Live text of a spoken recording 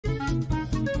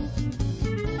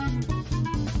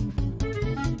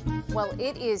Well,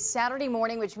 it is Saturday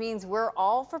morning, which means we're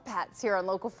all for pets here on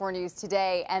Local 4 News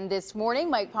today. And this morning,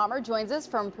 Mike Palmer joins us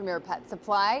from Premier Pet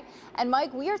Supply. And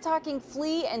Mike, we are talking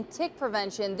flea and tick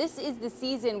prevention. This is the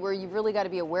season where you've really got to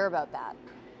be aware about that.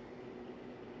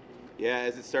 Yeah,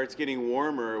 as it starts getting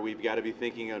warmer, we've got to be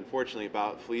thinking, unfortunately,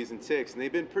 about fleas and ticks. And they've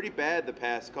been pretty bad the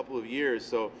past couple of years,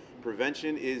 so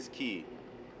prevention is key.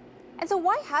 And so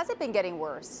why has it been getting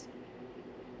worse?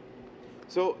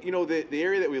 So, the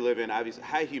area that we live in, obviously,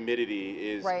 high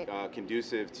humidity is Right.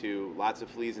 conducive to lots of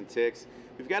fleas and ticks.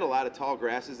 We've got a lot of tall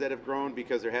grasses that have grown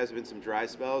because there has been some dry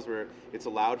spells where it's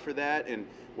allowed for that. And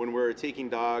when we're taking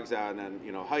dogs on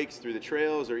hikes through the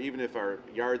trails, or even if our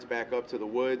yards back up to the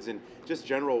woods and just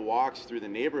general walks through the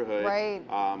neighborhood, Right.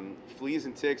 Fleas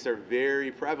and ticks are very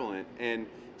prevalent. And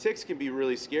ticks can be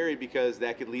really scary because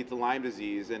that could lead to Lyme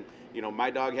disease. And my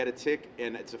dog had a tick,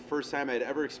 and it's the first time I'd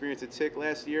ever experienced a tick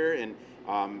last year. And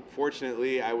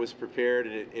fortunately, I was prepared,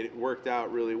 and it worked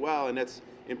out really well. And that's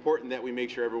important that we make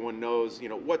sure everyone knows,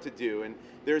 what to do. And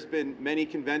there's been many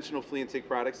conventional flea and tick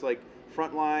products like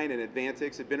Frontline and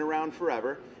Advantix have been around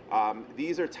forever.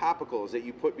 These are topicals that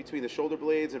you put between the shoulder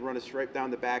blades and run a stripe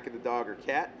down the back of the dog or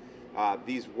cat.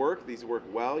 These work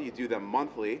well. You do them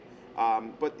monthly.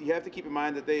 But you have to keep in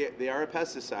mind that they are a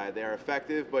pesticide. They are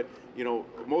effective, but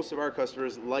most of our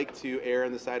customers like to err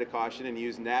on the side of caution and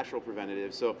use natural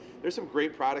preventatives. So there's some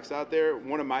great products out there.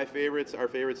 One of my favorites, our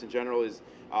favorites in general, is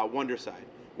Wondercide.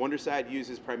 Wondercide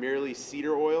uses primarily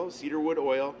cedarwood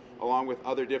oil, along with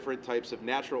other different types of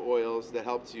natural oils that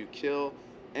help to kill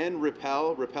and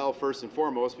repel first and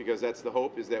foremost, because that's the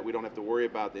hope, is that we don't have to worry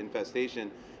about the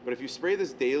infestation. But if you spray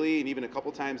this daily and even a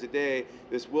couple times a day,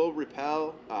 this will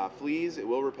repel fleas, it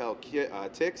will repel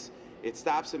ticks. It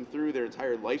stops them through their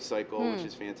entire life cycle, which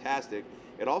is fantastic.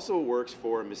 It also works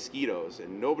for mosquitoes,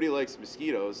 and nobody likes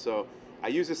mosquitoes, so I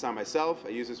use this on myself. I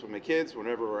use this with my kids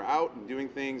whenever we're out and doing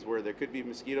things where there could be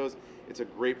mosquitoes. It's a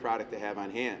great product to have on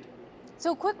hand.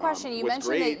 So quick question, you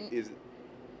mentioned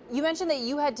that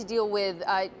you had to deal with,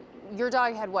 your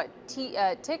dog had what,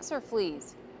 ticks or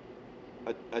fleas?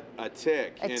 A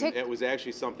tick, and it was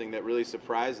actually something that really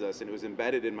surprised us, and it was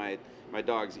embedded in my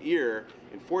dog's ear.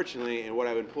 Unfortunately, and what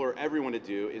I would implore everyone to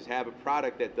do is have a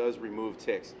product that does remove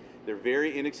ticks. They're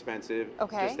very inexpensive.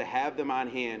 Okay. Just to have them on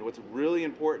hand. What's really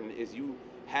important is you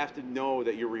have to know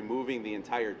that you're removing the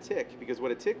entire tick, because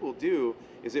what a tick will do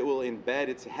is it will embed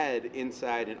its head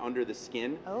inside and under the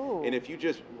skin. Oh. And if you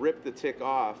just rip the tick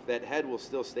off, that head will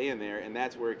still stay in there, and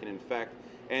that's where it can infect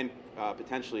and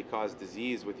potentially cause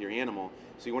disease with your animal.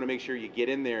 So you want to make sure you get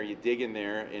in there, you dig in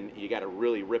there, and you got to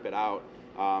really rip it out.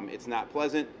 It's not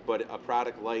pleasant, but a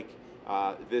product like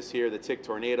this here, the Tick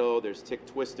Tornado, there's tick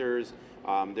twisters,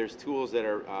 there's tools that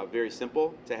are very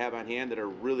simple to have on hand that are a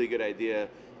really good idea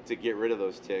to get rid of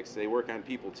those ticks. They work on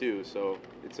people too, so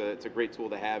it's a great tool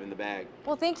to have in the bag.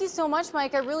 Well, thank you so much,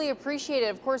 Mike. I really appreciate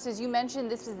it. Of course, as you mentioned,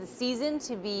 this is the season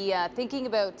to be thinking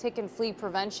about tick and flea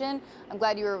prevention. I'm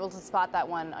glad you were able to spot that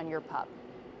one on your pup.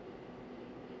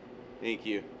 Thank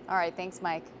you. All right, thanks,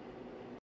 Mike.